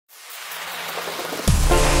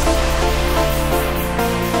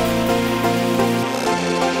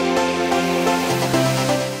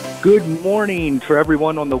Good morning for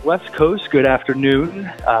everyone on the West Coast. Good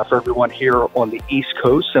afternoon for everyone here on the East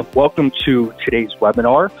Coast. And welcome to today's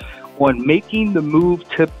webinar on making the move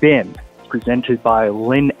to BIM, presented by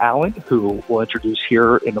Lynn Allen, who we'll introduce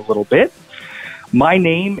here in a little bit. My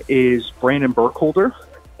name is Brandon Burkholder,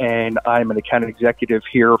 and I'm an account executive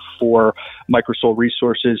here for Microsol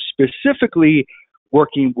Resources, specifically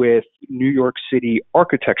working with New York City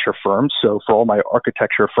architecture firms. So for all my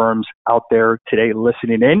architecture firms out there today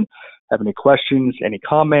listening in, have any questions, any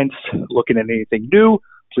comments, looking at anything new,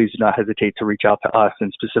 please do not hesitate to reach out to us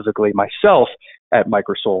and specifically myself at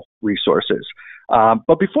Microsol Resources.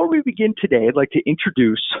 But before we begin today, I'd like to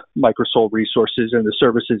introduce Microsol Resources and the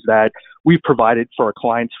services that we've provided for our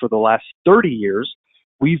clients for the last 30 years.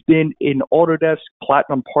 We've been an Autodesk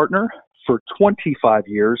Platinum Partner for 25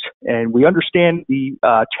 years, and we understand the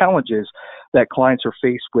challenges that clients are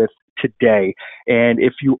faced with today. And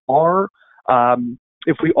if we are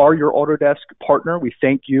your Autodesk partner, we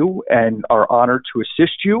thank you and are honored to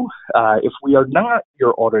assist you. If we are not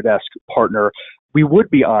your Autodesk partner, we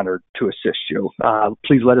would be honored to assist you.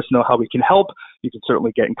 Please let us know how we can help. You can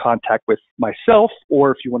certainly get in contact with myself,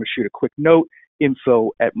 or if you want to shoot a quick note,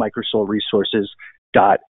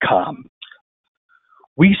 info@microsolresources.com.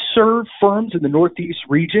 We serve firms in the Northeast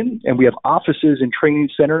region, and we have offices and training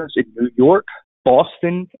centers in New York,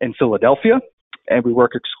 Boston, and Philadelphia, and we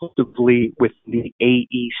work exclusively with the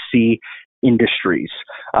AEC industries.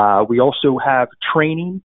 We also have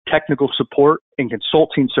training, technical support, and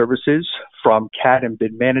consulting services from CAD and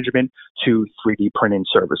BIM management to 3D printing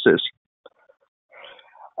services.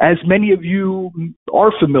 As many of you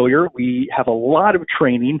are familiar, we have a lot of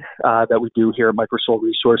training that we do here at Microsol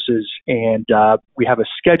Resources, and we have a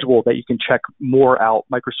schedule that you can check more out,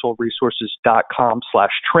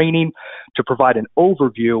 microsolresources.com/training. To provide an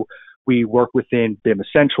overview, we work within BIM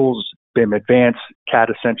Essentials, BIM Advanced, CAD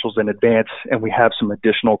Essentials and Advanced, and we have some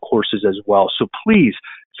additional courses as well. So please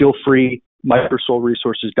feel free,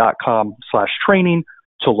 microsolresources.com/training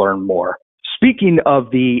to learn more. Speaking of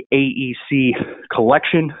the AEC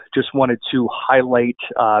collection, just wanted to highlight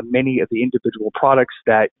many of the individual products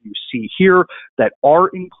that you see here that are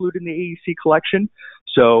included in the AEC collection.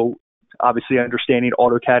 So obviously understanding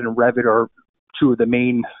AutoCAD and Revit are two of the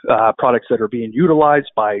main products that are being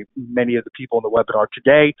utilized by many of the people in the webinar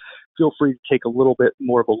today. Feel free to take a little bit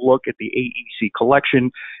more of a look at the AEC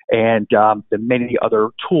collection and the many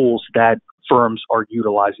other tools that firms are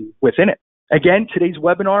utilizing within it. Again, today's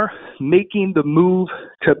webinar, making the move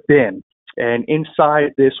to BIM. And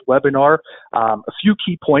inside this webinar, a few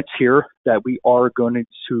key points here that we are going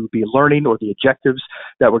to be learning, or the objectives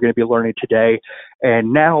that we're going to be learning today.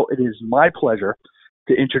 And now it is my pleasure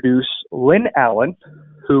to introduce Lynn Allen,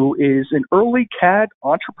 who is an early CAD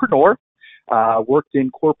entrepreneur, worked in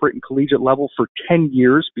corporate and collegiate level for 10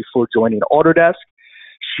 years before joining Autodesk.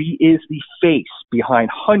 She is the face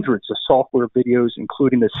behind hundreds of software videos,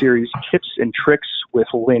 including the series Tips and Tricks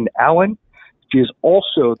with Lynn Allen. She is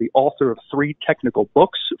also the author of 3 technical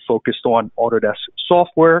books focused on Autodesk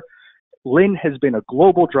software. Lynn has been a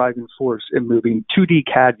global driving force in moving 2D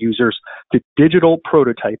CAD users to digital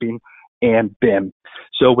prototyping and BIM.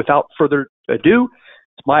 So without further ado,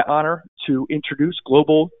 it's my honor to introduce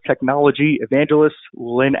Global Technology Evangelist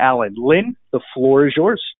Lynn Allen. Lynn, the floor is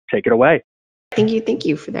yours. Take it away. Thank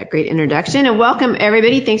you for that great introduction, and welcome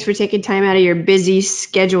everybody. Thanks for taking time out of your busy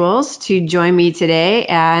schedules to join me today.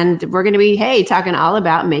 And we're going to be, talking all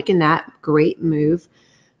about making that great move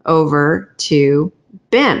over to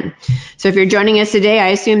BIM. So if you're joining us today,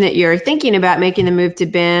 I assume that you're thinking about making the move to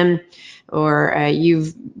BIM, or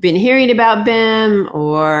you've been hearing about BIM,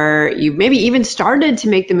 or you maybe even started to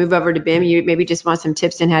make the move over to BIM. You maybe just want some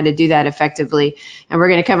tips on how to do that effectively. And we're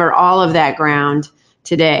going to cover all of that ground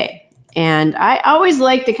today. And I always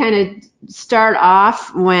like to kind of start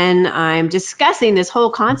off when I'm discussing this whole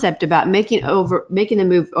concept about making the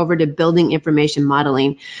move over to building information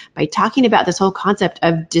modeling by talking about this whole concept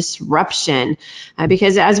of disruption.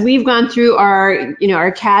 Because as we've gone through our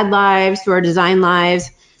CAD lives, through our design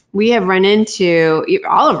lives, we have run into,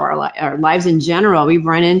 all of our lives in general, we've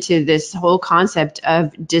run into this whole concept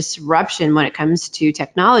of disruption when it comes to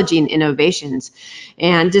technology and innovations.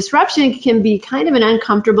 And disruption can be kind of an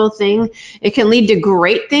uncomfortable thing. It can lead to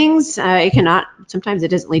great things. It cannot, sometimes it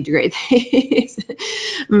doesn't lead to great things.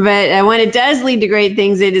 But when it does lead to great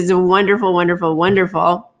things, it is a wonderful, wonderful,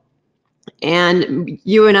 wonderful. And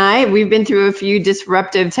you and I, we've been through a few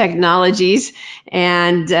disruptive technologies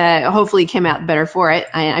and hopefully came out better for it.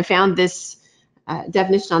 I found this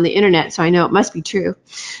definition on the internet, so I know it must be true.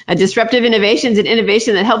 A disruptive innovation is an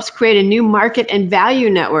innovation that helps create a new market and value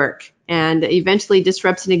network. and eventually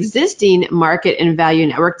disrupts an existing market and value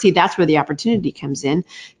network. See, that's where the opportunity comes in.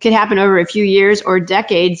 Could happen over a few years or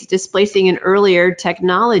decades, displacing an earlier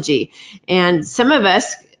technology. And some of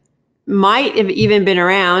us might have even been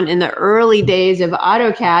around in the early days of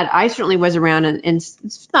AutoCAD. I certainly was around in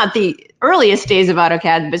it's not the earliest days of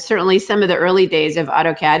AutoCAD, but certainly some of the early days of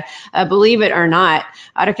AutoCAD. Believe it or not,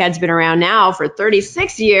 AutoCAD's been around now for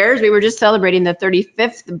 36 years. We were just celebrating the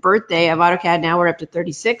 35th birthday of AutoCAD. Now we're up to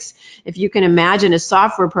 36. If you can imagine a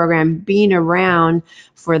software program being around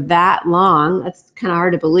for that long, that's kind of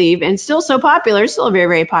hard to believe, and still so popular, still a very,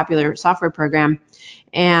 very popular software program.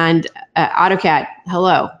 And AutoCAD,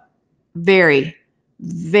 hello. Very,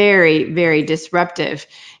 very, very disruptive.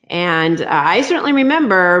 And I certainly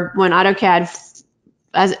remember when AutoCAD,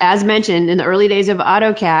 as mentioned in the early days of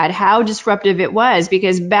AutoCAD, how disruptive it was,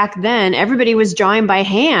 because back then everybody was drawing by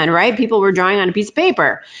hand, right? People were drawing on a piece of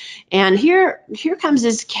paper. And here comes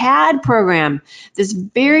this CAD program, this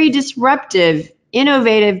very disruptive,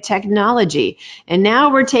 innovative technology. And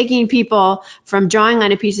now we're taking people from drawing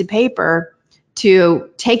on a piece of paper to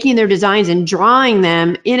taking their designs and drawing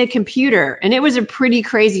them in a computer. And it was a pretty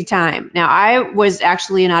crazy time. Now, I was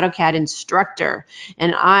actually an AutoCAD instructor,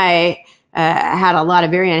 and I had a lot of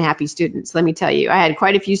very unhappy students. Let me tell you, I had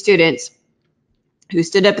quite a few students who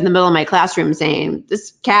stood up in the middle of my classroom saying,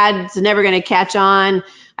 this CAD's never going to catch on.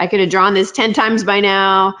 I could have drawn this 10 times by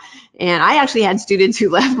now. And I actually had students who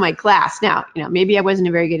left my class. Now, maybe I wasn't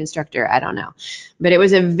a very good instructor. I don't know. But it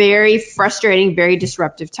was a very frustrating, very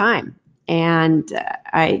disruptive time. And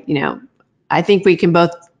I think we can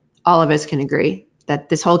all of us can agree that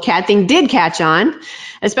this whole CAD thing did catch on,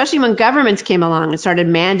 especially when governments came along and started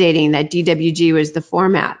mandating that DWG was the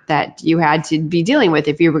format that you had to be dealing with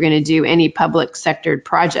if you were going to do any public sector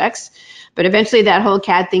projects. But eventually that whole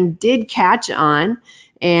CAD thing did catch on,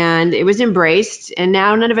 and it was embraced. And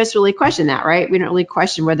now none of us really question that, right? We don't really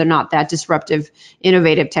question whether or not that disruptive,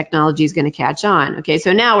 innovative technology is going to catch on. Okay,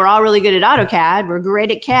 so now we're all really good at AutoCAD. We're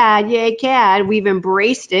great at CAD. Yay, CAD. We've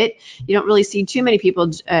embraced it. You don't really see too many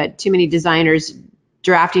people, too many designers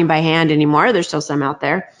drafting by hand anymore. There's still some out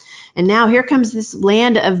there. And now here comes this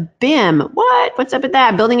land of BIM. What's up with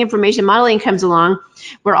that? Building information modeling comes along.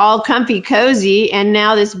 We're all comfy, cozy, and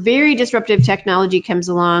now this very disruptive technology comes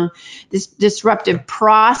along. This disruptive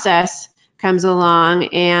process comes along,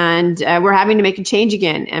 and we're having to make a change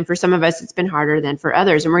again. And for some of us, it's been harder than for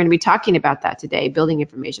others. And we're going to be talking about that today, building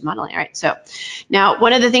information modeling. All right. So now,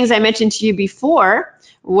 one of the things I mentioned to you before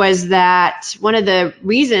was that one of the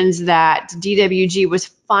reasons that DWG was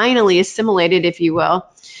finally assimilated, if you will,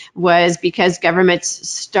 was because governments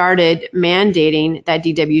started mandating that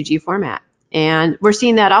DWG format. And we're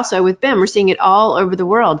seeing that also with BIM. We're seeing it all over the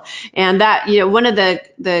world. And that, one of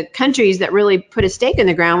the countries that really put a stake in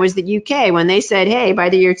the ground was the UK, when they said, hey, by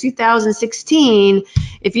the year 2016,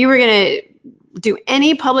 if you were going to do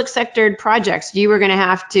any public sector projects, you were going to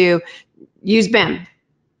have to use BIM.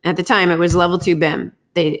 At the time, it was level 2 BIM.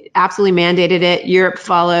 They absolutely mandated it. Europe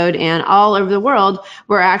followed, and all over the world,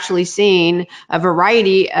 we're actually seeing a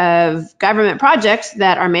variety of government projects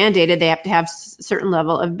that are mandated. They have to have a certain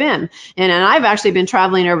level of BIM. And I've actually been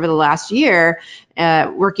traveling over the last year,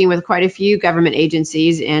 working with quite a few government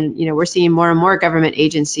agencies, and we're seeing more and more government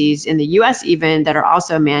agencies in the U.S. even that are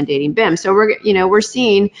also mandating BIM. So we're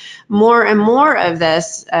seeing more and more of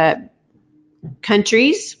this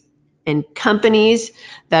countries and companies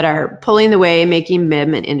that are pulling the way, making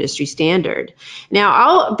BIM an industry standard.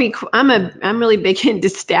 Now, I'm really big into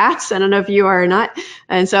stats. I don't know if you are or not.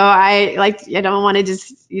 And so I don't want to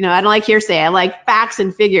just, I don't like hearsay. I like facts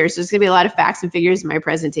and figures. There's going to be a lot of facts and figures in my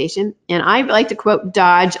presentation. And I like to quote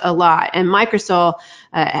Dodge a lot. And Microsol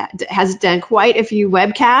has done quite a few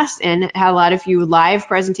webcasts and had a lot of few live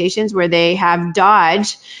presentations where they have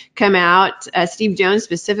Dodge come out, Steve Jones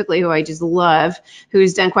specifically, who I just love,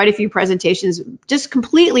 who's done quite a few presentations, just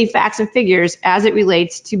completely facts and figures as it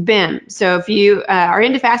relates to BIM. So if you are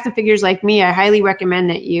into facts and figures like me, I highly recommend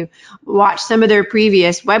that you watch some of their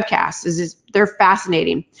previous webcasts. They're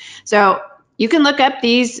fascinating. So you can look up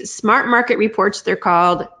these smart market reports, they're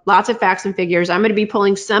called, lots of facts and figures. I'm going to be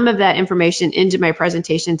pulling some of that information into my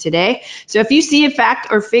presentation today. So if you see a fact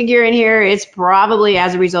or figure in here, it's probably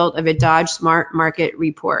as a result of a Dodge Smart Market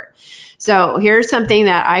report. So here's something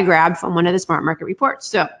that I grabbed from one of the Smart Market reports.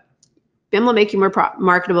 So BIM will make you more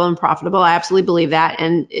marketable and profitable. I absolutely believe that.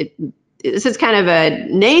 And this is kind of a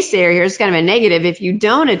naysayer here. It's kind of a negative if you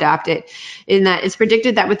don't adopt it, in that it's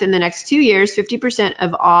predicted that within the next 2 years, 50%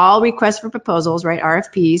 of all requests for proposals, right,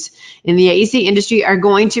 RFPs, in the AEC industry are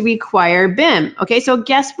going to require BIM. Okay, so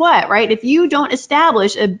guess what, right? If you don't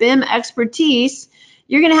establish a BIM expertise,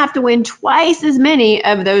 you're going to have to win twice as many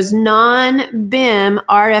of those non-BIM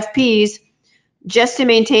RFPs just to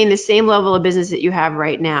maintain the same level of business that you have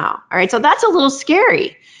right now. All right, so that's a little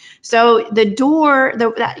scary. So the door,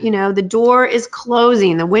 the door is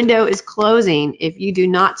closing, the window is closing if you do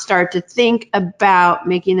not start to think about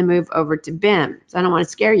making the move over to BIM. So I don't want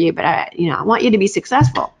to scare you, but I want you to be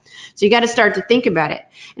successful. So you got to start to think about it.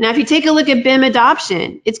 Now, if you take a look at BIM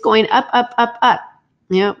adoption, it's going up, up, up, up.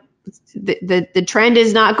 The trend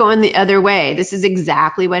is not going the other way. This is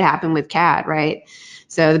exactly what happened with CAD, right?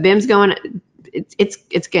 So the BIM's going.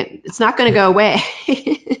 It's not going to go away.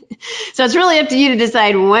 So it's really up to you to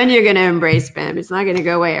decide when you're going to embrace BIM. It's not going to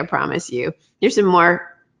go away, I promise you. Here's some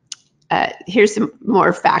more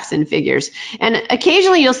facts and figures. And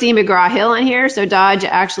occasionally you'll see McGraw-Hill in here. So Dodge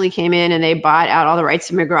actually came in and they bought out all the rights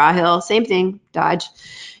to McGraw-Hill. Same thing, Dodge.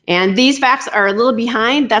 And these facts are a little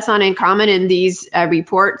behind. That's not uncommon in these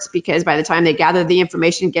reports, because by the time they gather the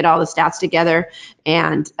information, get all the stats together,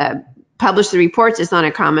 and publish the reports, it's not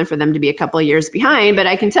uncommon for them to be a couple of years behind. But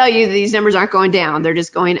I can tell you these numbers aren't going down. They're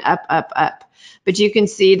just going up, up, up. But you can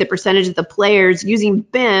see the percentage of the players using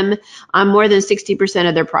BIM on more than 60%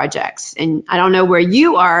 of their projects. And I don't know where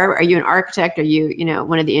you are. Are you an architect? Are you,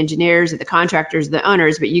 one of the engineers or the contractors, the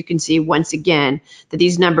owners? But you can see once again that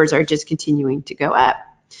these numbers are just continuing to go up.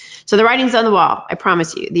 So the writing's on the wall, I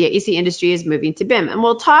promise you. The AEC industry is moving to BIM. And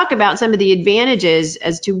we'll talk about some of the advantages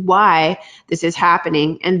as to why this is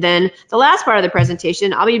happening. And then the last part of the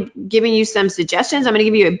presentation, I'll be giving you some suggestions. I'm going to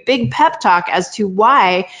give you a big pep talk as to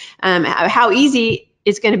why, how easy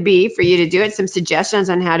it's going to be for you to do it, some suggestions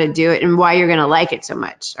on how to do it, and why you're going to like it so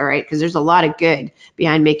much, all right? Because there's a lot of good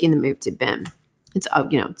behind making the move to BIM. It's,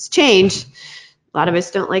 it's change. A lot of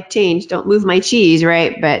us don't like change. Don't move my cheese,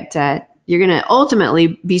 right? But you're going to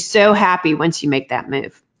ultimately be so happy once you make that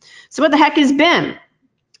move. So what the heck is BIM?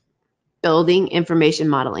 Building Information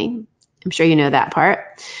Modeling. I'm sure you know that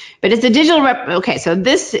part. But it's a digital okay, so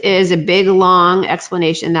this is a big, long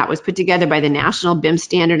explanation that was put together by the National BIM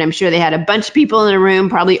Standard. I'm sure they had a bunch of people in a room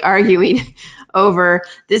probably arguing over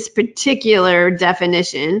this particular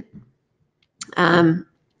definition.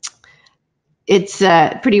 It's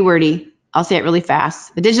pretty wordy. I'll say it really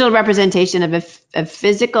fast. The digital representation of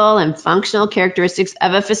physical and functional characteristics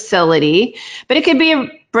of a facility, but it could be a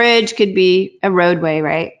bridge, could be a roadway,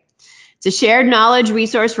 right? It's a shared knowledge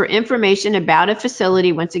resource for information about a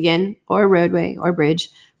facility, once again, or a roadway or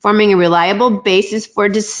bridge, forming a reliable basis for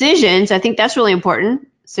decisions. I think that's really important.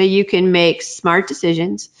 So you can make smart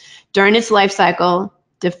decisions during its life cycle,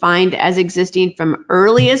 defined as existing from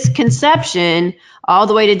earliest conception all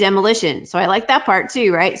the way to demolition. So I like that part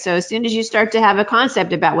too, right? So as soon as you start to have a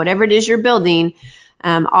concept about whatever it is you're building,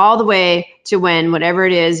 all the way to when whatever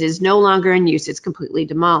it is no longer in use, it's completely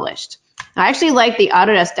demolished. I actually like the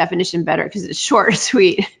Autodesk definition better because it's short and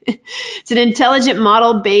sweet. It's an intelligent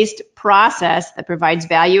model-based process that provides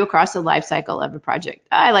value across the life cycle of a project.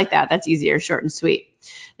 I like that. That's easier, short and sweet.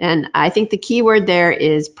 And I think the key word there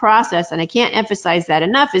is process, and I can't emphasize that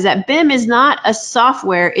enough, is that BIM is not a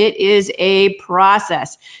software, it is a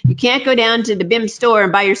process. You can't go down to the BIM store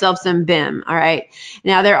and buy yourself some BIM, all right?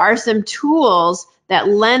 Now, there are some tools that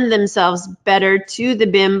lend themselves better to the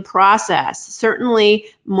BIM process, certainly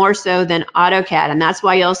more so than AutoCAD, and that's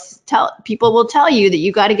why people will tell you that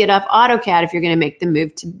you got to get off AutoCAD if you're going to make the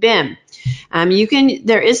move to BIM.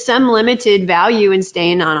 There is some limited value in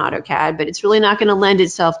staying on AutoCAD, but it's really not going to lend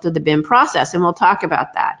itself to the BIM process, and we'll talk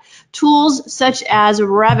about that. Tools such as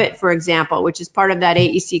Revit, for example, which is part of that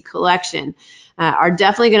AEC collection, are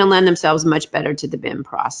definitely going to lend themselves much better to the BIM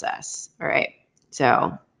process. All right,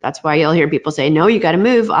 so that's why you'll hear people say, no, you got to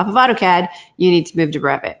move off of AutoCAD, you need to move to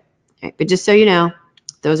Revit. Okay, but just so you know,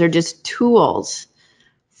 those are just tools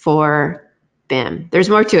for BIM. There's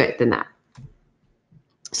more to it than that.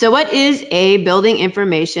 So what is a building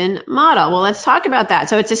information model? Well, let's talk about that.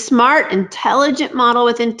 So it's a smart, intelligent model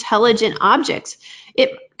with intelligent objects.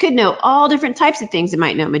 It could know all different types of things. It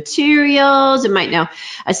might know materials, it might know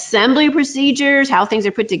assembly procedures, how things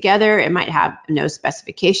are put together. It might know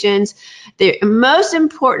specifications. The most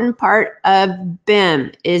important part of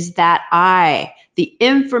BIM is that the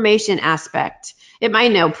information aspect. It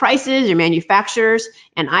might know prices or manufacturers,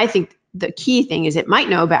 and I think the key thing is it might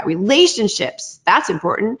know about relationships. That's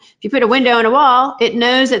important. If you put a window in a wall, it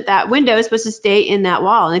knows that that window is supposed to stay in that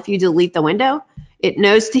wall. And if you delete the window, it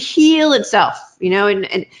knows to heal itself,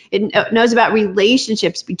 and it knows about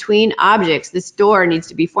relationships between objects. This door needs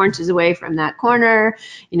to be 4 inches away from that corner.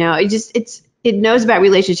 it knows about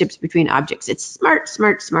relationships between objects. It's smart,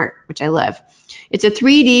 smart, smart, which I love. It's a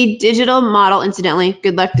 3D digital model. Incidentally,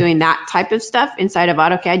 good luck doing that type of stuff inside of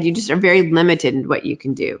AutoCAD. You just are very limited in what you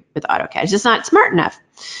can do with AutoCAD. It's just not smart enough.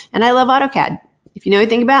 And I love AutoCAD. If you know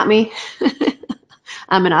anything about me,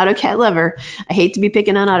 I'm an AutoCAD lover. I hate to be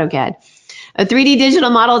picking on AutoCAD. A 3D digital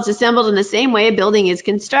model is assembled in the same way a building is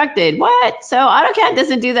constructed. What? So AutoCAD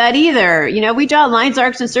doesn't do that either. You know, we draw lines,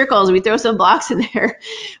 arcs, and circles. We throw some blocks in there.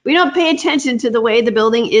 We don't pay attention to the way the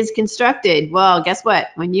building is constructed. Well, guess what?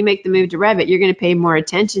 When you make the move to Revit, you're going to pay more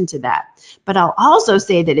attention to that. But I'll also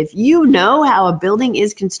say that if you know how a building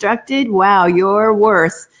is constructed, wow, your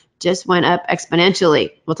worth just went up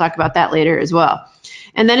exponentially. We'll talk about that later as well.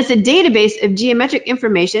 And then it's a database of geometric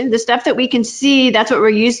information, the stuff that we can see. That's what we're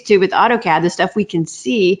used to with AutoCAD, the stuff we can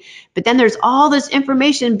see. But then there's all this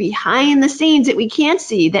information behind the scenes that we can't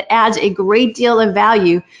see that adds a great deal of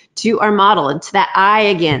value to our model. And to that eye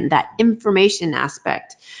again, that information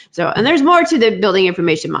aspect. So, and there's more to the building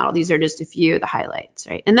information model. These are just a few of the highlights,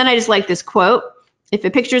 right? And then I just like this quote: if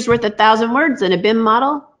a picture is worth 1,000 words, then a BIM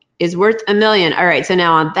model is worth 1,000,000. All right, so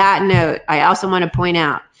now on that note, I also want to point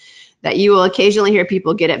out that you will occasionally hear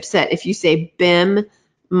people get upset if you say BIM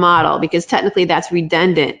model, because technically that's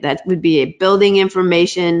redundant. That would be a building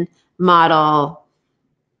information model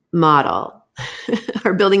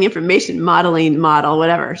or building information modeling model,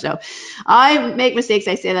 whatever. So I make mistakes.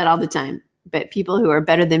 I say that all the time, but people who are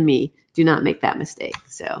better than me do not make that mistake.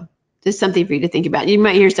 So just something for you to think about. You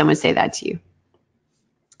might hear someone say that to you.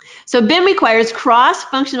 So BIM requires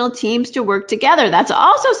cross-functional teams to work together. That's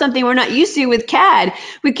also something we're not used to with CAD.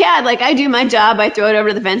 With CAD, like I do my job, I throw it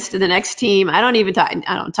over the fence to the next team. I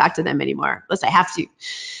don't talk to them anymore unless I have to.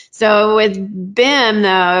 So with BIM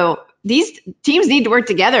though, these teams need to work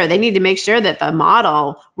together. They need to make sure that the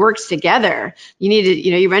model works together. You need to,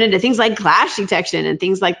 you run into things like clash detection and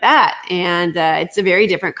things like that. And it's a very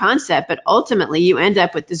different concept, but ultimately you end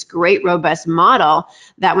up with this great robust model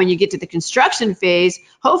that when you get to the construction phase,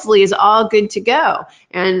 hopefully is all good to go.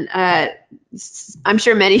 And I'm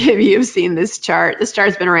sure many of you have seen this chart. This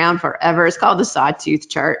chart's been around forever. It's called the sawtooth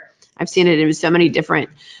chart. I've seen it in so many different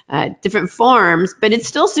forms, but it's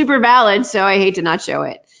still super valid, so I hate to not show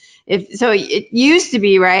it. So it used to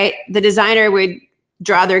be, right, the designer would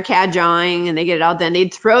draw their CAD drawing and they get it all done.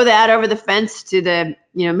 They'd throw that over the fence to the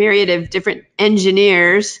myriad of different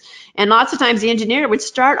engineers. And lots of times the engineer would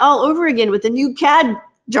start all over again with a new CAD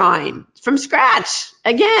drawing from scratch.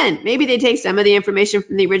 Again, maybe they take some of the information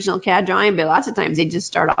from the original CAD drawing, but lots of times they just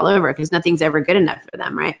start all over because nothing's ever good enough for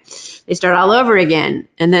them, right? They start all over again,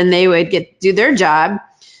 and then they would do their job.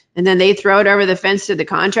 And then they throw it over the fence to the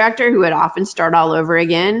contractor, who would often start all over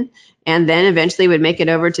again, and then eventually would make it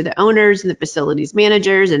over to the owners and the facilities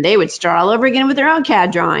managers, and they would start all over again with their own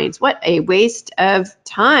CAD drawings. What a waste of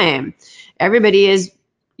time. Everybody is,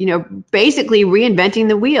 basically reinventing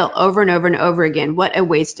the wheel over and over and over again. What a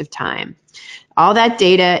waste of time. All that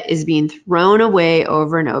data is being thrown away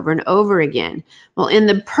over and over and over again. Well, in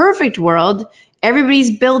the perfect world,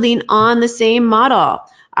 everybody's building on the same model.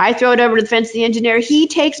 I throw it over to the fence to the engineer. He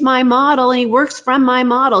takes my model and he works from my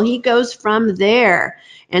model. He goes from there,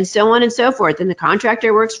 and so on and so forth. And the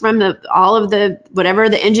contractor works from all of the whatever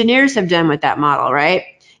the engineers have done with that model, right?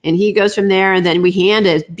 And he goes from there, and then we hand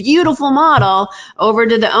a beautiful model over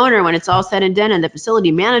to the owner when it's all said and done, and the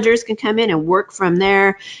facility managers can come in and work from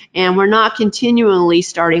there, and we're not continually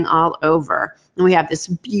starting all over. And we have this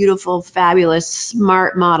beautiful, fabulous,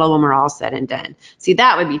 smart model when we're all said and done. See,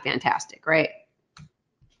 that would be fantastic, right?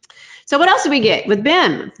 So what else do we get with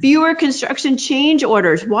BIM? Fewer construction change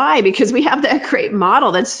orders. Why? Because we have that great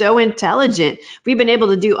model that's so intelligent. We've been able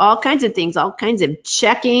to do all kinds of things, all kinds of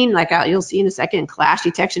checking, like you'll see in a second, clash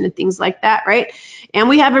detection and things like that, right? And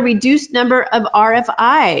we have a reduced number of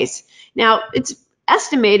RFIs. Now, it's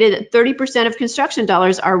estimated that 30% of construction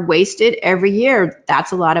dollars are wasted every year.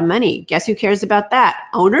 That's a lot of money. Guess who cares about that?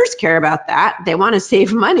 Owners care about that. They want to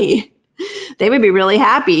save money. They would be really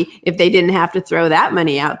happy if they didn't have to throw that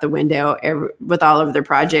money out the window with all of their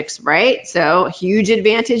projects, right? So huge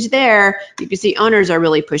advantage there. You can see owners are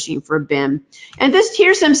really pushing for BIM. And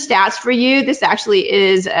here's some stats for you. This actually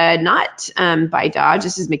is not by Dodge.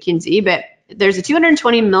 This is McKinsey, but there's a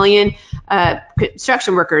 220 million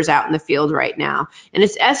construction workers out in the field right now. And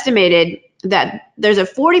it's estimated that there's a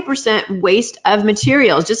 40% waste of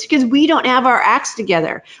materials just because we don't have our acts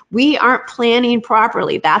together. We aren't planning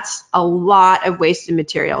properly. That's a lot of wasted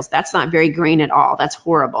materials. That's not very green at all. That's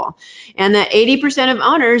horrible. And that 80% of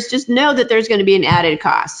owners just know that there's going to be an added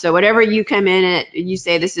cost. So whatever you come in and you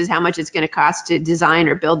say this is how much it's going to cost to design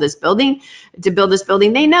or build this building,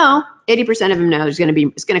 they know 80% of them know it's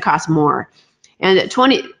going to cost more. And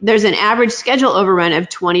there's an average schedule overrun of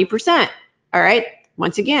 20%. All right.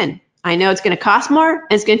 Once again, I know it's going to cost more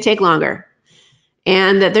and it's going to take longer.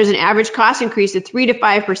 And that there's an average cost increase of 3 to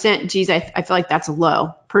 5%. Geez, I feel like that's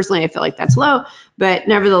low. Personally, I feel like that's low. But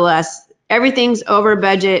nevertheless, everything's over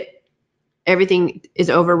budget. Everything is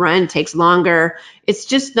overrun, takes longer. It's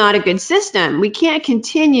just not a good system. We can't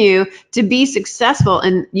continue to be successful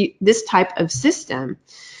in this type of system.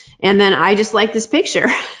 And then I just like this picture.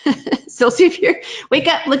 So see if you're, wake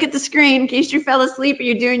up, look at the screen in case you fell asleep or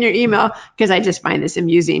you're doing your email, because I just find this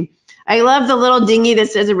amusing. I love the little dinghy that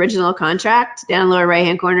says original contract down in the lower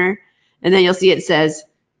right-hand corner. And then you'll see it says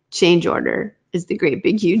change order is the great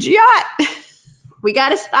big huge yacht. We got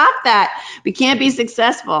to stop that. We can't be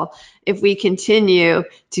successful if we continue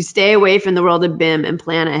to stay away from the world of BIM and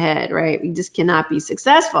plan ahead, right? We just cannot be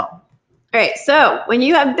successful. All right, so when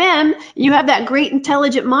you have BIM, you have that great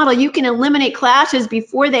intelligent model, you can eliminate clashes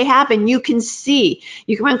before they happen. You can see,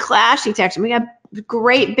 you can run clash detection. We have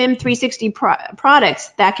great BIM 360 products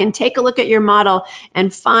that can take a look at your model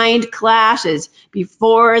and find clashes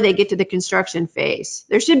before they get to the construction phase.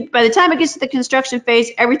 By the time it gets to the construction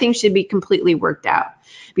phase, everything should be completely worked out.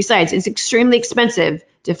 Besides, it's extremely expensive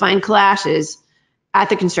to find clashes at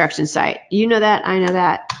the construction site. You know that, I know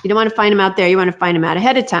that. You don't want to find them out there, you want to find them out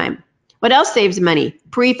ahead of time. What else saves money?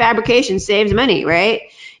 Prefabrication saves money, right?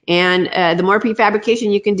 And the more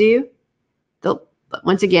prefabrication you can do,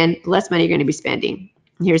 once again, the less money you're going to be spending.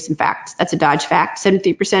 And here's some facts. That's a Dodge fact.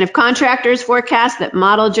 73% of contractors forecast that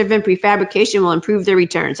model-driven prefabrication will improve their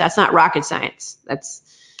returns. That's not rocket science. That's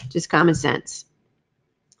just common sense.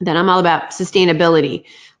 Then I'm all about sustainability.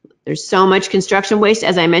 There's so much construction waste,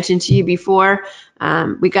 as I mentioned to you before.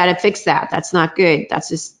 We got to fix that. That's not good. That's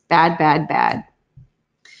just bad, bad, bad.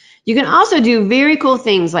 You can also do very cool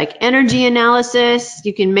things like energy analysis.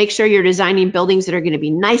 You can make sure you're designing buildings that are going to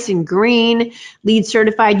be nice and green, LEED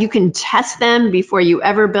certified. You can test them before you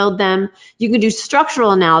ever build them. You can do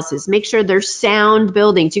structural analysis, make sure they're sound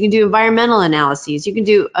buildings. You can do environmental analyses. You can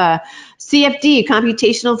do CFD,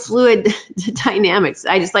 computational fluid dynamics.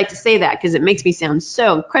 I just like to say that because it makes me sound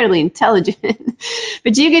so incredibly intelligent.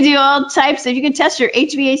 But you can do all types of, you can test your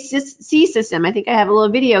HVAC system. I think I have a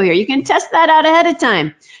little video here. You can test that out ahead of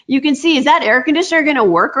time. You can see, is that air conditioner going to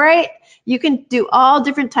work right? You can do all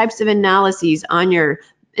different types of analyses on your,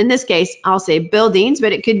 in this case, I'll say buildings,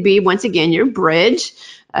 but it could be, once again, your bridge,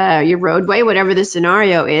 your roadway, whatever the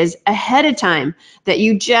scenario is, ahead of time that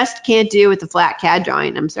you just can't do with the flat CAD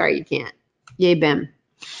drawing. I'm sorry, you can't. Yay, BIM.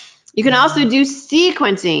 You can also do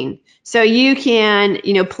sequencing. So you can,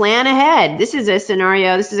 plan ahead. This is a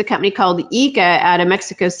scenario, this is a company called ICA out of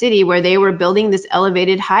Mexico City where they were building this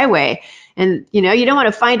elevated highway. And, you don't want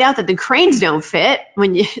to find out that the cranes don't fit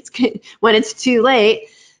when it's too late.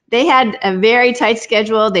 They had a very tight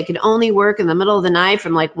schedule. They could only work in the middle of the night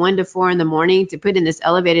from like 1 to 4 in the morning to put in this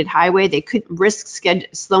elevated highway. They couldn't risk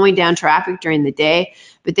slowing down traffic during the day,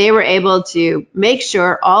 but they were able to make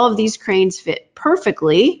sure all of these cranes fit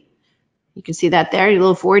perfectly. You can see that there, your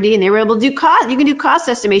little 4D, and they were able to do cost. You can do cost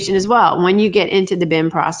estimation as well when you get into the BIM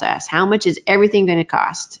process. How much is everything going to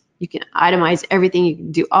cost? You can itemize everything. You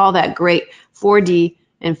can do all that great 4D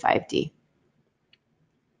and 5D.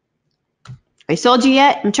 I sold you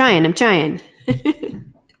yet? I'm trying.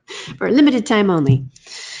 For a limited time only.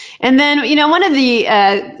 And then, one of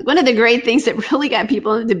the great things that really got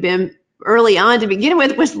people into BIM early on to begin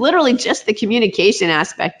with was literally just the communication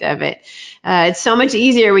aspect of it. It's so much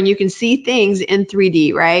easier when you can see things in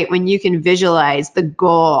 3D, right? When you can visualize the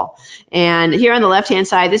goal. And here on the left-hand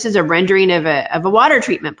side, this is a rendering of a water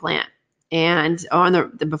treatment plant. And on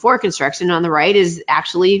the before construction on the right is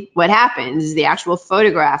actually what happens, is the actual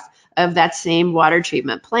photograph of that same water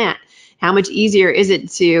treatment plant. How much easier is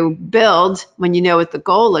it to build when you know what the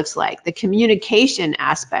goal looks like? The communication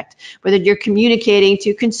aspect, whether you're communicating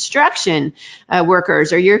to construction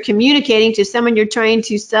workers or you're communicating to someone you're trying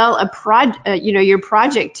to sell your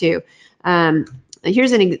project to.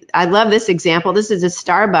 I love this example. This is a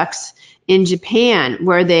Starbucks in Japan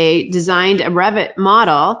where they designed a Revit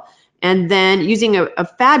model. And then using a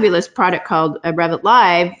fabulous product called Revit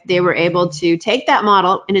Live, they were able to take that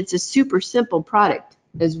model, and it's a super simple product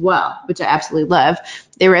as well, which I absolutely love.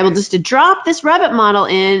 They were able just to drop this Revit model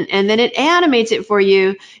in, and then it animates it for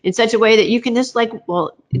you in such a way that you can just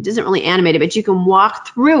it doesn't really animate it, but you can walk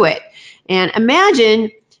through it. And imagine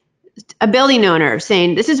a building owner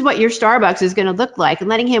saying, this is what your Starbucks is going to look like, and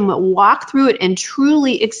letting him walk through it and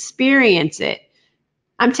truly experience it.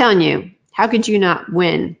 I'm telling you, how could you not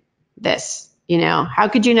win this? How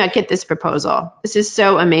could you not get this proposal? This is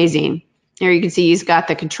so amazing. Here you can see he's got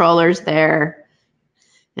the controllers there.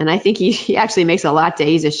 And I think he actually makes a latte.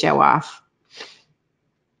 He's a show off.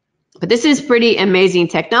 But this is pretty amazing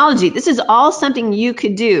technology. This is all something you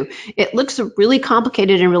could do. It looks really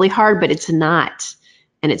complicated and really hard, but it's not.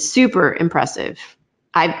 And it's super impressive.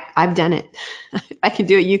 I've done it. If I can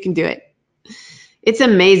do it, you can do it. It's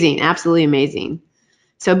amazing, absolutely amazing.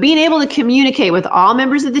 So being able to communicate with all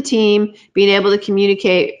members of the team, being able to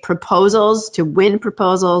communicate proposals, to win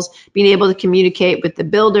proposals, being able to communicate with the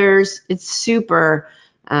builders, it's super,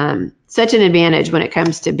 such an advantage when it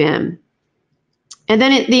comes to BIM. And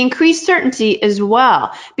then the increased certainty as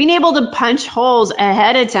well, being able to punch holes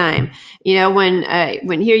ahead of time. You know,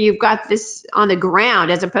 when here you've got this on the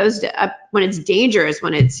ground as opposed to up when it's dangerous,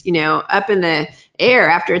 when it's, you know, up in the air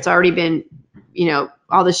after it's already been, you know,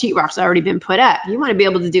 all the sheetrock's already been put up. You want to be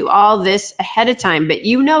able to do all this ahead of time, but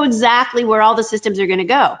you know exactly where all the systems are going to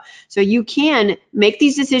go. So you can make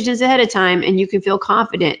these decisions ahead of time and you can feel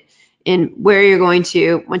confident in where you're going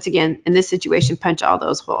to, once again, in this situation, punch all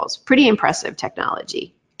those holes. Pretty impressive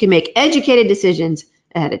technology. You can make educated decisions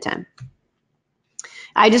ahead of time.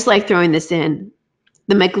 I just like throwing this in.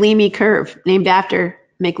 The McLeamy curve, named after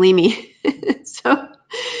McLeamy. So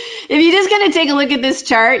if you're just going to take a look at this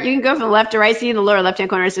chart, you can go from left to right. See in the lower left-hand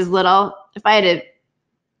corner, it says little. If I had to,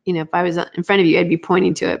 you know, if I was in front of you, I'd be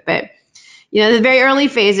pointing to it. But, you know, the very early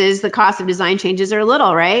phases, the cost of design changes are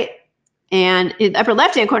little, right? And in the upper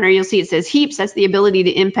left-hand corner, you'll see it says heaps. That's the ability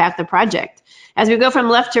to impact the project. As we go from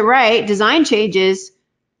left to right, design changes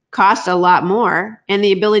cost a lot more, and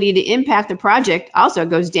the ability to impact the project also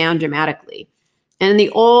goes down dramatically. And in the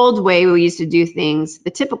old way we used to do things,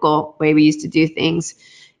 the typical way we used to do things,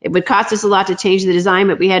 it would cost us a lot to change the design,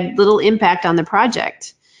 but we had little impact on the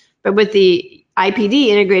project. But with the IPD,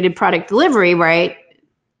 integrated product delivery, right,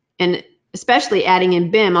 and especially adding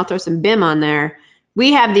in BIM, I'll throw some BIM on there,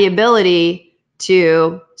 we have the ability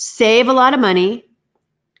to save a lot of money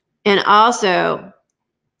and also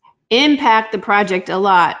impact the project a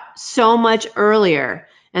lot so much earlier.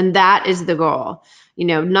 And that is the goal. You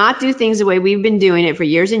know, not do things the way we've been doing it for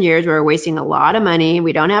years and years. We're wasting a lot of money.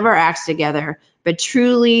 We don't have our acts together, but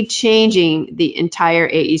truly changing the entire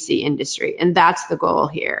AEC industry. And that's the goal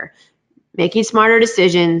here. Making smarter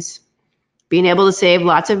decisions, being able to save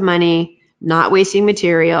lots of money, not wasting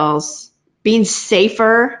materials, being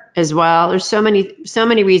safer as well. There's so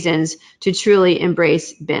many reasons to truly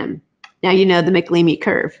embrace BIM. Now you know the McLeamy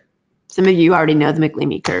curve. Some of you already know the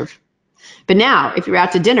McLeamy curve. But now, if you're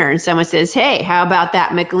out to dinner and someone says, hey, how about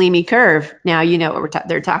that McLeamy curve? Now you know what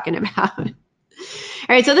they're talking about. All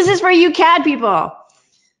right, so this is for you CAD people.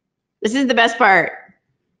 This is the best part.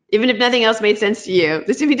 Even if nothing else made sense to you.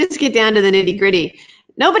 This if you just get down to the nitty gritty.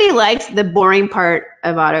 Nobody likes the boring part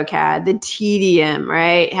of AutoCAD, the tedium,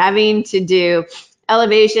 right? Having to do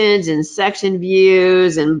elevations and section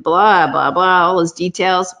views and blah, blah, blah, all those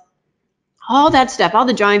details. All that stuff, all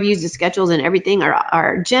the drawing views, the schedules, and everything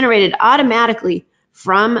are generated automatically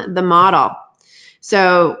from the model.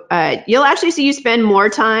 So you'll actually see you spend more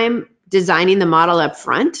time designing the model up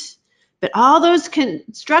front, but all those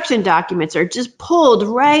construction documents are just pulled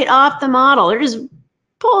right off the model. They're just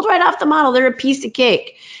pulled right off the model. They're a piece of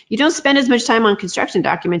cake. You don't spend as much time on construction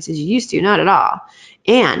documents as you used to, not at all.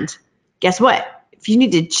 And guess what? If you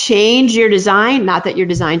need to change your design, not that your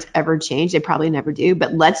designs ever change, they probably never do,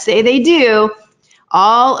 but let's say they do,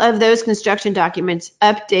 all of those construction documents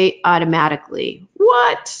update automatically.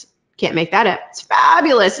 What? Can't make that up. It's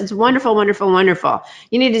fabulous. It's wonderful, wonderful, wonderful.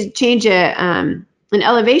 You need to change an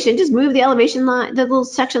elevation, just move the elevation line, the little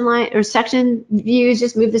section line or section views,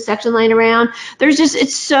 just move the section line around.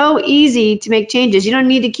 It's so easy to make changes. You don't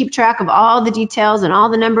need to keep track of all the details and all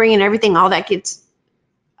the numbering and everything. All that gets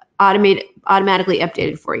automatically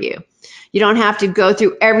updated for you. You don't have to go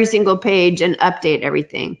through every single page and update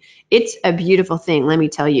everything. It's a beautiful thing, let me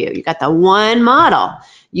tell you. You got the one model.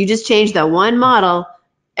 You just change the one model,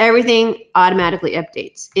 everything automatically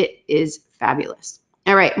updates. It is fabulous.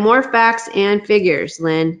 All right, more facts and figures,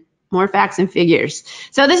 Lynn. More facts and figures.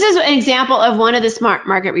 So this is an example of one of the smart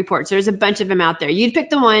market reports. There's a bunch of them out there. You'd pick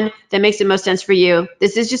the one that makes the most sense for you.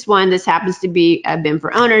 This is just one. This happens to be a BIM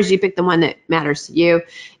for owners. You pick the one that matters to you.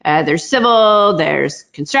 There's civil, there's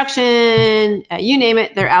construction, you name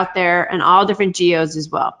it, they're out there, and all different geos as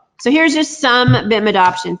well. So here's just some BIM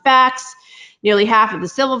adoption facts. Nearly half of the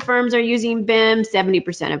civil firms are using BIM.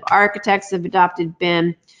 70% of architects have adopted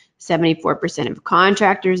BIM. 74% of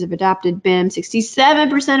contractors have adopted BIM.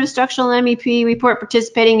 67% of structural MEP report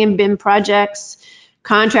participating in BIM projects.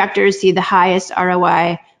 Contractors see the highest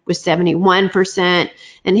ROI with 71%.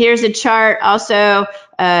 And here's a chart also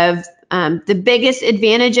of the biggest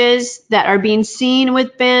advantages that are being seen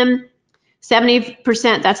with BIM.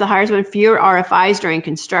 70%, that's the highest one, fewer RFIs during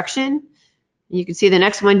construction. You can see the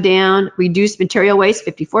next one down, reduced material waste,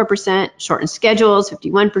 54%, shortened schedules,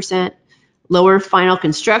 51%, lower final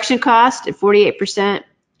construction cost at 48%,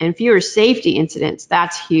 and fewer safety incidents.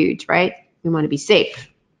 That's huge, right? We want to be safe.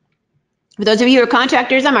 For those of you who are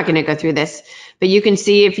contractors, I'm not going to go through this, but you can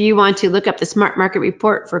see if you want to look up the Smart Market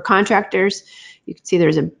Report for contractors, you can see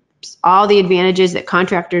there's all the advantages that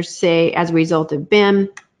contractors say as a result of BIM.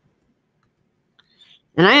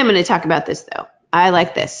 And I am going to talk about this though. I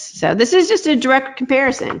like this. So this is just a direct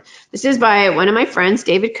comparison. This is by one of my friends,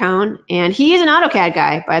 David Cohn, and he is an AutoCAD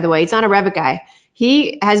guy, by the way. He's not a Revit guy.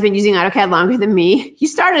 He has been using AutoCAD longer than me. He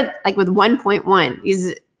started like with 1.1.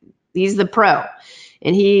 He's the pro,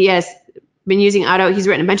 and he has been using he's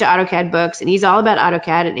written a bunch of AutoCAD books, and he's all about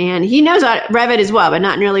AutoCAD, and he knows Revit as well, but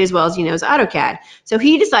not nearly as well as he knows AutoCAD. So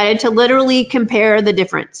he decided to literally compare the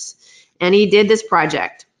difference, and he did this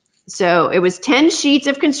project. So it was 10 sheets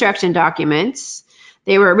of construction documents.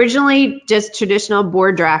 They were originally just traditional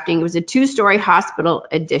board drafting. It was a 2-story hospital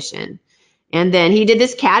addition. And then he did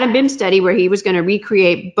this CAD and BIM study where he was going to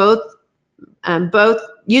recreate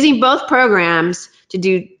using both programs to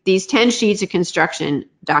do these 10 sheets of construction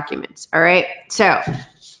documents. All right. So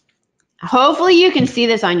hopefully you can see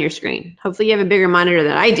this on your screen. Hopefully you have a bigger monitor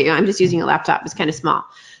than I do. I'm just using a laptop. It's kind of small.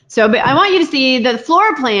 So, but I want you to see the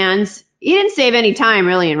floor plans. He didn't save any time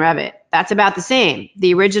really in Revit. That's about the same.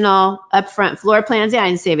 The original upfront floor plans, I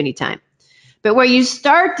didn't save any time. But where you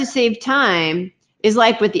start to save time is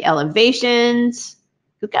like with the elevations.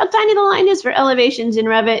 Look how tiny the line is for elevations in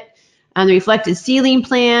Revit. The reflected ceiling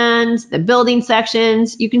plans, the building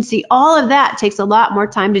sections. You can see all of that takes a lot more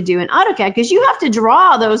time to do in AutoCAD because you have to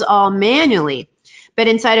draw those all manually. But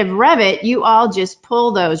inside of Revit, you all just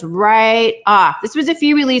pull those right off. This was a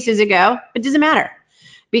few releases ago. It doesn't matter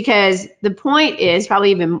because the point is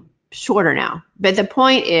probably even shorter now. But the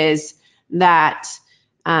point is that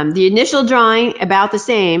the initial drawing about the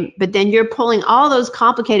same, but then you're pulling all those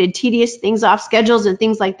complicated, tedious things off, schedules and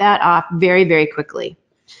things like that off very, very quickly.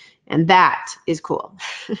 And that is cool.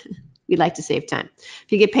 We'd like to save time.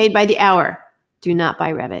 If you get paid by the hour, do not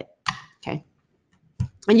buy Revit, okay?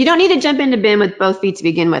 And you don't need to jump into BIM with both feet to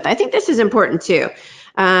begin with. I think this is important too.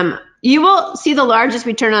 You will see the largest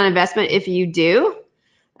return on investment if you do,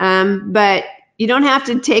 but you don't have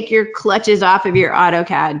to take your clutches off of your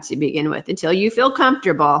AutoCAD to begin with until you feel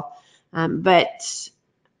comfortable. But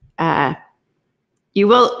you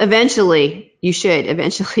will eventually, you should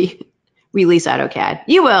eventually release AutoCAD.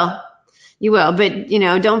 You will, but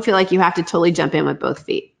don't feel like you have to totally jump in with both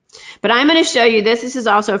feet. But I'm going to show you this. This is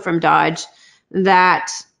also from Dodge, that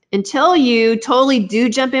until you totally do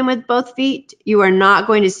jump in with both feet, you are not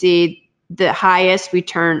going to see the highest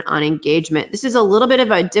return on engagement. This is a little bit of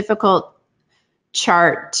a difficult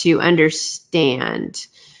chart to understand.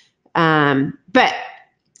 But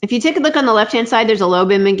if you take a look on the left-hand side, there's a low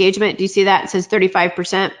BIM engagement. Do you see that? It says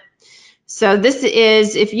 35%. So this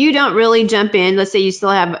is, if you don't really jump in, let's say you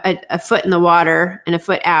still have a foot in the water and a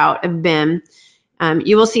foot out of BIM,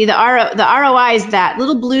 you will see the ROI is that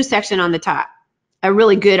little blue section on the top, a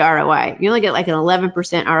really good ROI. You only get like an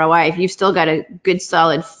 11% ROI if you've still got a good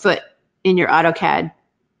solid foot in your AutoCAD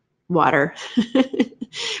water.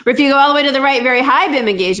 Or if you go all the way to the right, very high BIM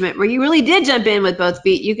engagement, where you really did jump in with both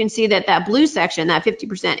feet, you can see that that blue section, that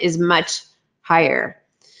 50%, is much higher.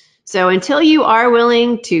 So until you are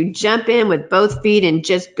willing to jump in with both feet and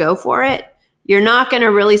just go for it, you're not going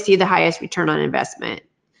to really see the highest return on investment.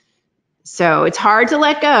 So it's hard to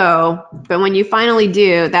let go, but when you finally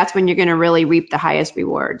do, that's when you're going to really reap the highest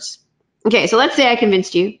rewards. Okay, so let's say I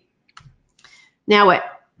convinced you. Now what?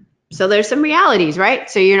 So there's some realities, right?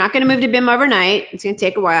 So you're not going to move to BIM overnight. It's going to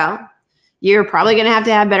take a while. You're probably going to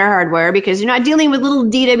have better hardware because you're not dealing with little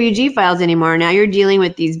DWG files anymore. Now you're dealing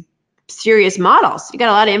with these serious models. You got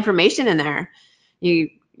a lot of information in there.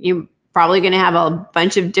 You're probably going to have a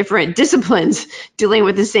bunch of different disciplines dealing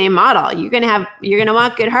with the same model. You're going to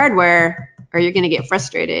want good hardware or you're going to get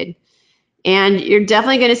frustrated. And you're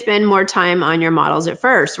definitely going to spend more time on your models at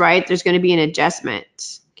first, right? There's going to be an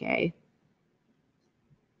adjustment, okay?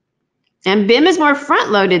 And BIM is more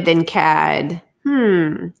front-loaded than CAD.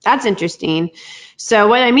 That's interesting. So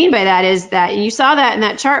what I mean by that is that you saw that in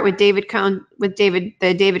that chart with David Cohn, the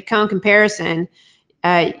David Cohn comparison.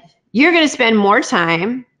 You're going to spend more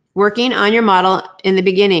time working on your model in the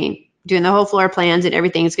beginning, doing the whole floor plans and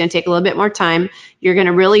everything. It's going to take a little bit more time. You're going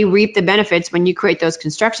to really reap the benefits when you create those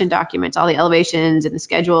construction documents, all the elevations and the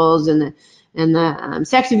schedules and the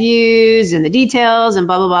section views and the details and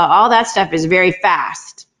blah, blah, blah. All that stuff is very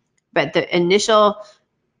fast. But the initial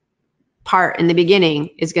part in the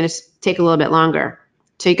beginning is going to take a little bit longer.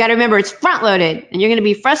 So you got to remember it's front loaded, and you're going to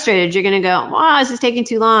be frustrated. You're going to go, wow, this is taking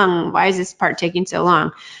too long. Why is this part taking so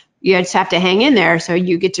long? You just have to hang in there so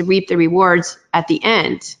you get to reap the rewards at the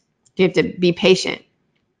end. You have to be patient.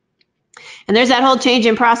 And there's that whole change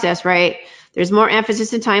in process, right? There's more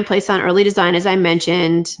emphasis and time placed on early design, as I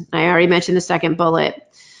mentioned. I already mentioned the second bullet.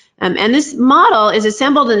 And this model is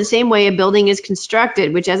assembled in the same way a building is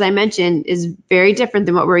constructed, which, as I mentioned, is very different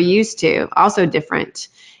than what we're used to, also different.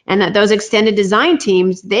 And that those extended design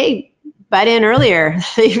teams, they butt in earlier.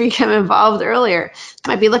 They become involved earlier.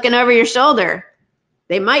 Might be looking over your shoulder.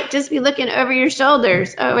 They might just be looking over your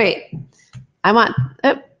shoulders. Oh, wait.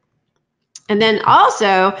 And then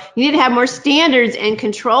also, you need to have more standards and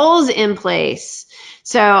controls in place.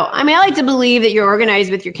 So, I mean, I like to believe that you're organized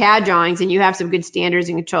with your CAD drawings and you have some good standards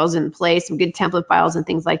and controls in place, some good template files and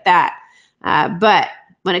things like that. But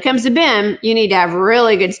when it comes to BIM, you need to have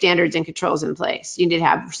really good standards and controls in place. You need to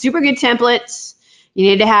have super good templates. You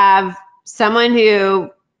need to have someone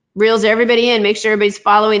who reels everybody in, make sure everybody's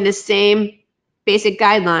following the same basic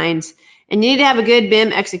guidelines. And you need to have a good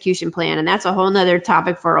BIM execution plan. And that's a whole nother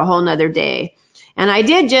topic for a whole nother day. And I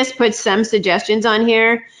did just put some suggestions on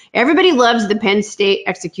here. Everybody loves the Penn State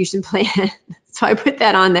execution plan. So I put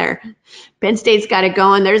that on there. Penn State's got it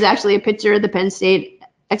going. There's actually a picture of the Penn State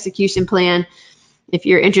execution plan if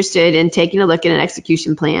you're interested in taking a look at an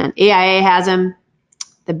execution plan. AIA has them.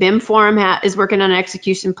 The BIM Forum is working on an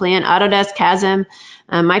execution plan. Autodesk has them.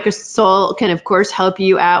 Microsol can, of course, help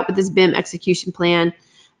you out with this BIM execution plan.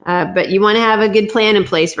 But you want to have a good plan in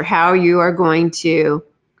place for how you are going to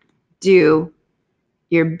do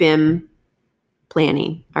your BIM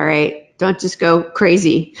planning, all right? Don't just go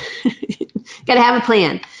crazy. Got to have a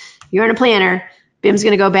plan. If you aren't a planner, BIM's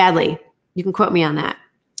going to go badly. You can quote me on that.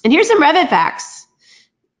 And here's some Revit facts.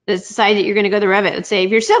 Let's decide that you're going to go to Revit. Let's say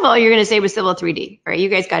if you're civil, you're going to stay with Civil 3D, all right? You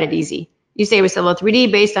guys got it easy. You stay with Civil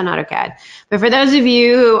 3D based on AutoCAD. But for those of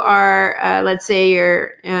you who are, let's say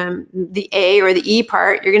you're the A or the E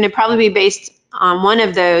part, you're going to probably be based on one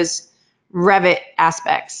of those Revit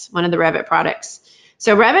aspects, one of the Revit products.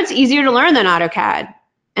 So Revit's easier to learn than AutoCAD.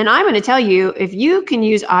 And I'm going to tell you, if you can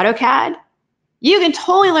use AutoCAD, you can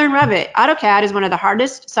totally learn Revit. AutoCAD is one of the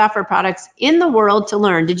hardest software products in the world to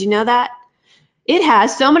learn. Did you know that? It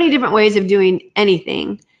has so many different ways of doing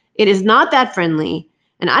anything. It is not that friendly.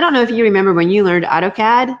 And I don't know if you remember when you learned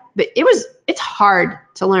AutoCAD, but it's hard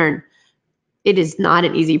to learn. It is not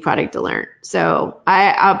an easy product to learn. So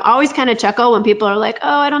I always kind of chuckle when people are like,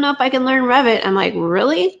 oh, I don't know if I can learn Revit. I'm like,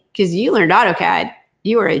 really? Because you learned AutoCAD.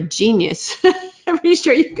 You are a genius. I'm pretty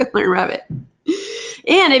sure you can learn Revit.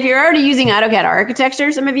 And if you're already using AutoCAD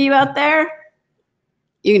architecture, some of you out there,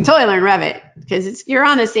 you can totally learn Revit because you're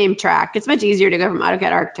on the same track. It's much easier to go from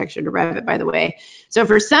AutoCAD architecture to Revit, by the way. So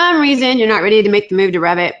for some reason, you're not ready to make the move to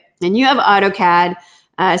Revit and you have AutoCAD,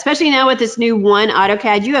 especially now with this new One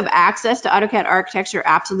AutoCAD, you have access to AutoCAD architecture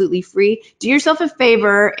absolutely free. Do yourself a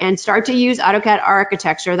favor and start to use AutoCAD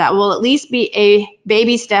architecture. That will at least be a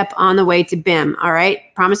baby step on the way to BIM, all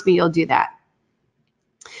right? Promise me you'll do that.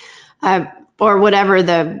 Or whatever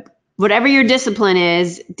your discipline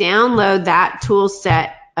is, download that tool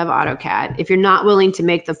set of AutoCAD if you're not willing to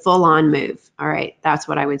make the full-on move. All right, that's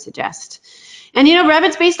what I would suggest. And you know,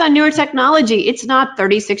 Revit's based on newer technology. It's not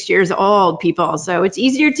 36 years old, people, so it's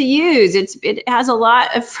easier to use. It has a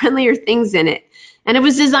lot of friendlier things in it. And it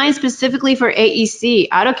was designed specifically for AEC.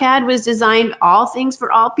 AutoCAD was designed all things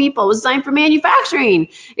for all people. It was designed for manufacturing.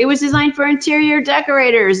 It was designed for interior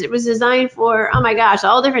decorators. It was designed for, oh my gosh,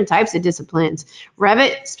 all different types of disciplines.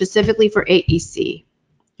 Revit specifically for AEC,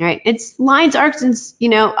 right? It's lines, arcs, and, you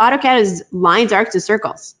know, AutoCAD is lines, arcs, and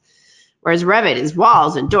circles. Whereas Revit is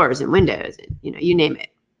walls and doors and windows, and, you know, you name it.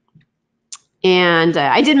 And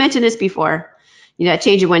I did mention this before, you know,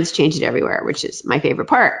 change it once, change it everywhere, which is my favorite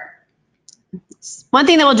part. One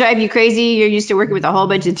thing that will drive you crazy, you're used to working with a whole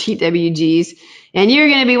bunch of TWGs, and you're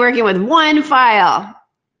going to be working with one file.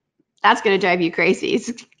 That's going to drive you crazy.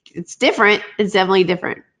 It's different. It's definitely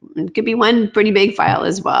different. It could be one pretty big file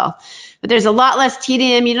as well. But there's a lot less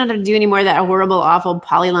tedium. You don't have to do any more of that horrible, awful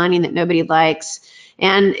polylining that nobody likes.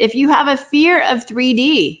 And if you have a fear of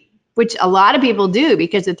 3D, which a lot of people do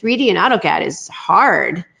because the 3D in AutoCAD is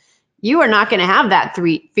hard, you are not going to have that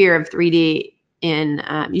fear of 3D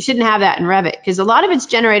you shouldn't have that in Revit because a lot of it's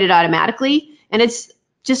generated automatically and it's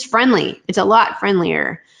just friendly. It's a lot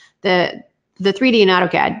friendlier. The 3D in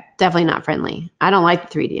AutoCAD, definitely not friendly. I don't like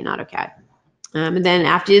the 3D in AutoCAD. And then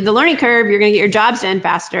after the learning curve, you're going to get your jobs done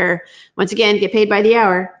faster. Once again, get paid by the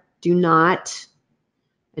hour. Do not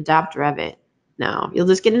adopt Revit. No, you'll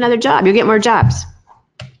just get another job. You'll get more jobs.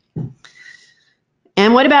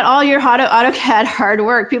 And what about all your AutoCAD hard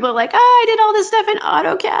work? People are like, oh, I did all this stuff in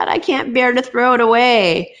AutoCAD. I can't bear to throw it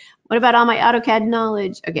away. What about all my AutoCAD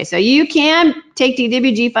knowledge? Okay, so you can take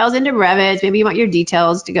DWG files into Revit. Maybe you want your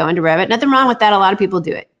details to go into Revit. Nothing wrong with that. A lot of people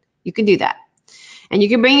do it. You can do that. And you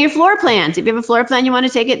can bring your floor plans. If you have a floor plan you want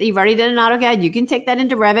to take it, you've already done in AutoCAD, you can take that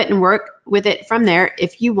into Revit and work with it from there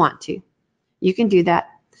if you want to. You can do that.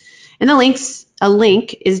 And a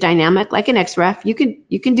link is dynamic like an XREF. You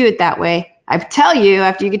can do it that way. I tell you,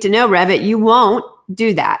 after you get to know Revit, you won't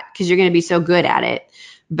do that because you're going to be so good at it,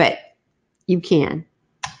 but you can.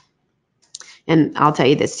 And I'll tell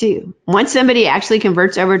you this too. Once somebody actually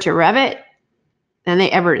converts over to Revit, then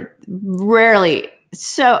they rarely,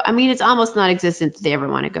 it's almost non-existent that they ever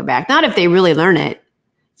want to go back. Not if they really learn it.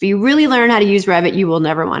 If you really learn how to use Revit, you will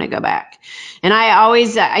never want to go back. And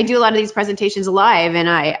I do a lot of these presentations live,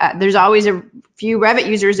 and there's always a few Revit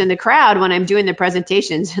users in the crowd when I'm doing the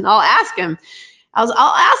presentations, and I'll ask them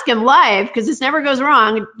live, because this never goes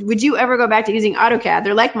wrong. Would you ever go back to using AutoCAD?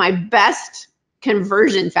 They're like my best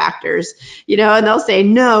conversion factors, and they'll say,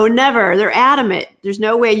 no, never. They're adamant. There's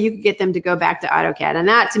no way you could get them to go back to AutoCAD. And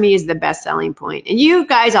that to me is the best selling point. And you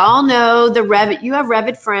guys all know the Revit, you have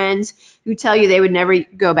Revit friends who tell you they would never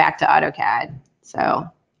go back to AutoCAD. So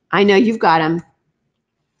I know you've got them.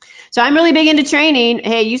 So I'm really big into training.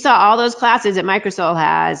 Hey, you saw all those classes that Microsol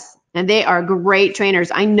has, and they are great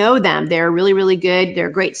trainers. I know them. They're really, really good.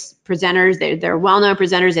 They're great presenters. They're well-known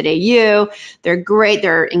presenters at AU. They're great.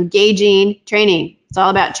 They're engaging. Training. It's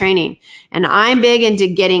all about training. And I'm big into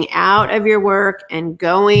getting out of your work and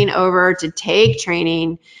going over to take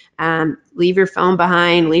training. Leave your phone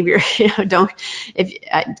behind. Get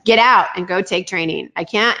out and go take training. I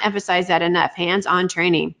can't emphasize that enough. Hands-on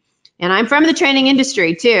training. And I'm from the training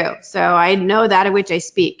industry too, so I know that of which I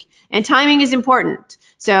speak. And timing is important.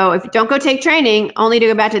 So if you don't go take training only to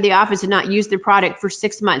go back to the office and not use the product for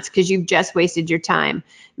 6 months because you've just wasted your time.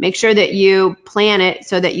 Make sure that you plan it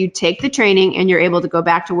so that you take the training and you're able to go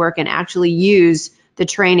back to work and actually use the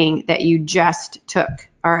training that you just took.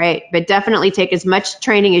 All right, but definitely take as much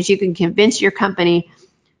training as you can convince your company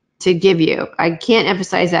to give you. I can't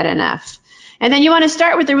emphasize that enough. And then you want to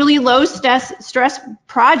start with a really low stress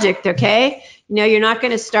project, okay? You're not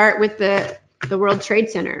going to start with the World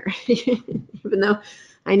Trade Center, even though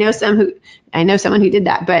I know someone who did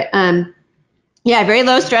that. But yeah, very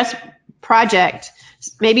low stress project.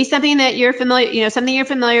 Maybe something that you're familiar, something you're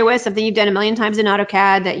familiar with, something you've done a million times in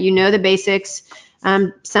AutoCAD, that you know the basics.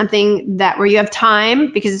 Something that where you have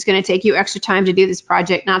time, because it's going to take you extra time to do this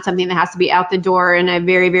project, not something that has to be out the door in a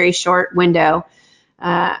very, very short window.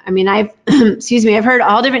 I've heard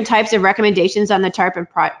all different types of recommendations on the type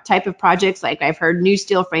of projects. Like I've heard new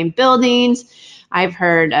steel frame buildings. I've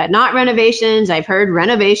heard not renovations. I've heard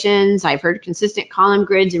renovations. I've heard consistent column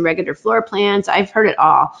grids and regular floor plans. I've heard it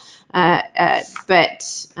all.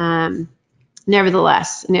 But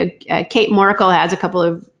nevertheless, Kate Moracle has a couple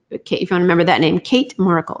of, if you want to remember that name, Kate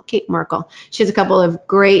Moracle. She has a couple of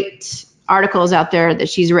great articles out there that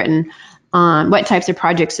she's written on what types of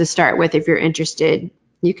projects to start with. If you're interested,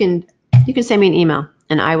 you can send me an email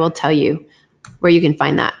and I will tell you where you can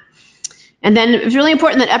find that. And then it's really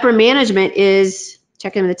important that upper management is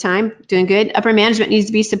checking the time, doing good. Upper management needs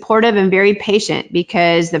to be supportive and very patient,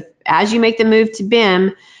 because as you make the move to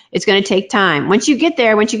BIM, it's going to take time. Once you get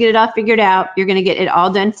there, once you get it all figured out, you're going to get it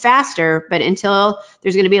all done faster, but until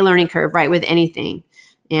there's going to be a learning curve, right, with anything.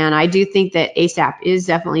 And I do think that ASAP is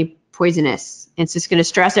definitely poisonous. It's just going to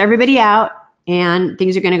stress everybody out and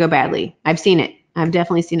things are going to go badly. I've seen it. I've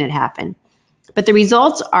definitely seen it happen. But the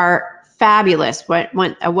results are fabulous.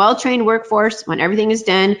 When a well-trained workforce, when everything is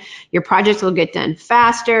done, your projects will get done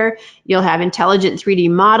faster. You'll have intelligent 3D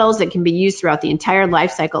models that can be used throughout the entire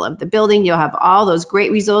life cycle of the building. You'll have all those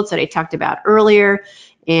great results that I talked about earlier.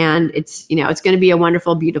 And it's going to be a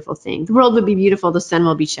wonderful, beautiful thing. The world will be beautiful. The sun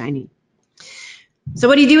will be shining. So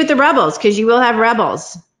what do you do with the rebels? Because you will have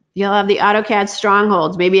rebels. You'll have the AutoCAD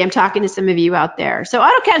strongholds. Maybe I'm talking to some of you out there. So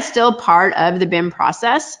AutoCAD's still part of the BIM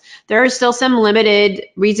process. There are still some limited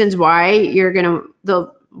reasons why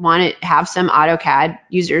they'll want to have some AutoCAD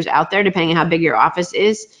users out there, depending on how big your office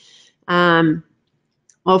is.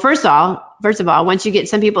 Well, first of all, once you get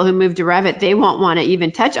some people who move to Revit, they won't want to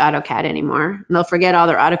even touch AutoCAD anymore. And they'll forget all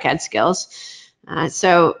their AutoCAD skills.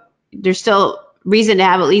 So there's still reason to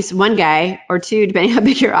have at least one guy or two, depending on how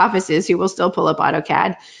big your office is, who will still pull up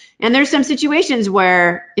AutoCAD. And there's some situations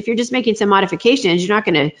where if you're just making some modifications, you're not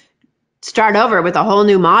going to start over with a whole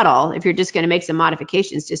new model if you're just going to make some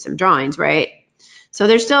modifications to some drawings, right? So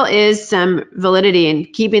there still is some validity in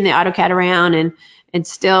keeping the AutoCAD around and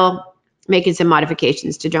still making some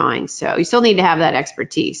modifications to drawings. So you still need to have that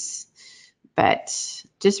expertise. But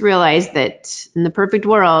just realize that in the perfect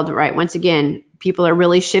world, right, once again, people are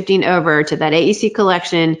really shifting over to that AEC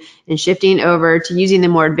collection and shifting over to using the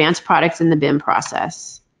more advanced products in the BIM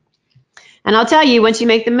process. And I'll tell you, once you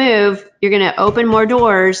make the move, you're going to open more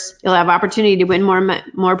doors. You'll have opportunity to win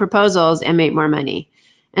more proposals and make more money.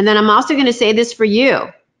 And then I'm also going to say this for you.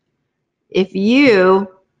 If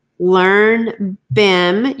you learn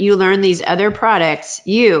BIM, you learn these other products,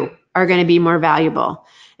 you are going to be more valuable.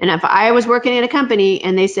 And if I was working at a company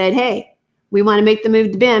and they said, hey, we want to make the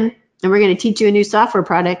move to BIM and we're going to teach you a new software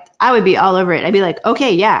product, I would be all over it. I'd be like,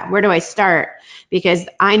 okay, yeah, where do I start? Because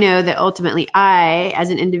I know that ultimately I, as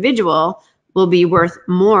an individual, will be worth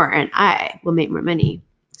more and I will make more money.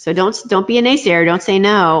 So don't be a naysayer. Don't say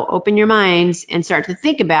no. Open your minds and start to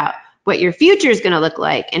think about what your future is going to look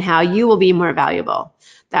like and how you will be more valuable.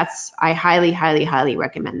 I highly, highly, highly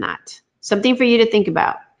recommend that. Something for you to think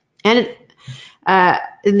about. And I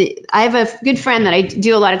have a good friend that I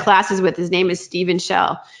do a lot of classes with. His name is Stephen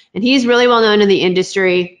Shell, and he's really well known in the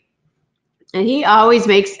industry. And he always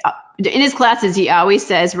makes, in his classes, he always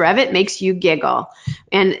says, Revit makes you giggle.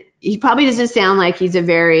 And he probably doesn't sound like he's a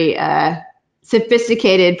very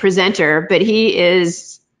sophisticated presenter, but he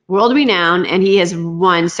is world renowned and he has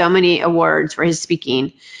won so many awards for his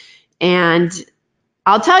speaking. And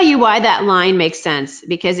I'll tell you why that line makes sense,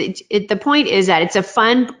 because the point is that it's a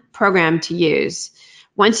fun program to use.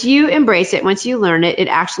 Once you embrace it, once you learn it, it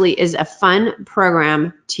actually is a fun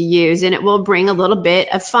program to use, and it will bring a little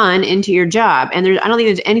bit of fun into your job. And I don't think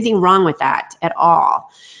there's anything wrong with that at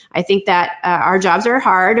all. I think that our jobs are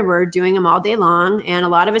hard and we're doing them all day long, and a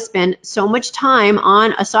lot of us spend so much time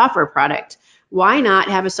on a software product. Why not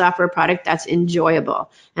have a software product that's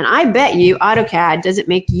enjoyable? And I bet you AutoCAD doesn't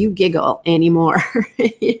make you giggle anymore.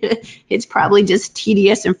 It's probably just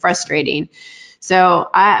tedious and frustrating. So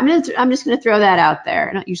I'm just going to throw that out there.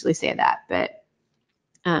 I don't usually say that, but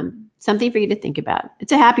something for you to think about.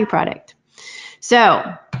 It's a happy product.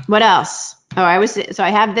 So what else? So I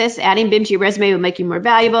have this, adding BIM to your resume will make you more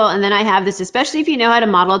valuable. And then I have this, especially if you know how to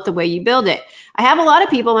model it the way you build it. I have a lot of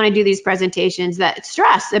people when I do these presentations that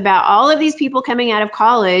stress about all of these people coming out of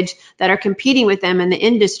college that are competing with them in the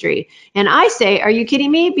industry. And I say, are you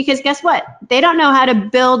kidding me? Because guess what? They don't know how to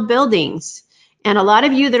build buildings. And a lot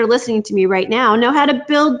of you that are listening to me right now know how to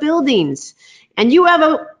build buildings. And you have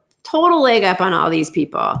a total leg up on all these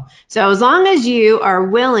people. So as long as you are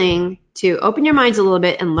willing to open your minds a little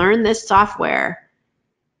bit and learn this software,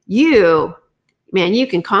 you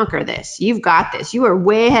can conquer this. You've got this. You are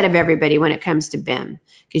way ahead of everybody when it comes to BIM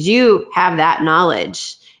because you have that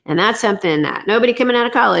knowledge. And that's something that nobody coming out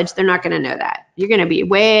of college, they're not going to know that. You're going to be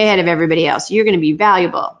way ahead of everybody else. You're going to be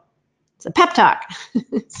valuable. It's a pep talk.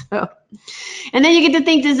 And then you get to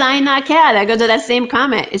think design, not CAD. That goes to that same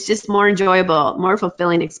comment. It's just more enjoyable, more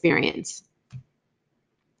fulfilling experience.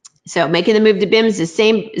 So making the move to BIM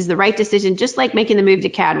is the right decision, just like making the move to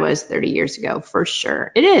CAD was 30 years ago, for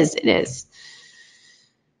sure. It is.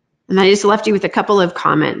 And I just left you with a couple of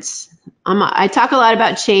comments. I talk a lot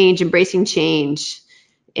about change, embracing change,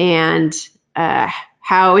 and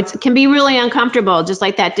how it can be really uncomfortable, just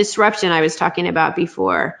like that disruption I was talking about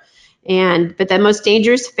before. But the most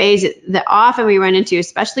dangerous phase that often we run into,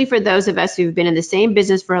 especially for those of us who've been in the same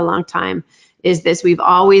business for a long time, is this: we've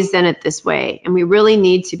always done it this way, and we really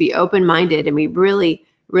need to be open-minded, and we really,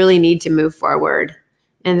 really need to move forward.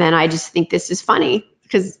 And then I just think this is funny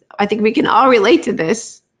because I think we can all relate to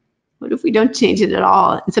this. What if we don't change it at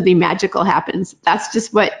all and something magical happens? That's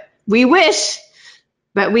just what we wish,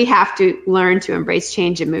 but we have to learn to embrace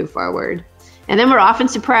change and move forward. And then we're often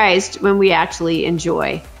surprised when we actually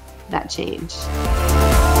enjoy that change.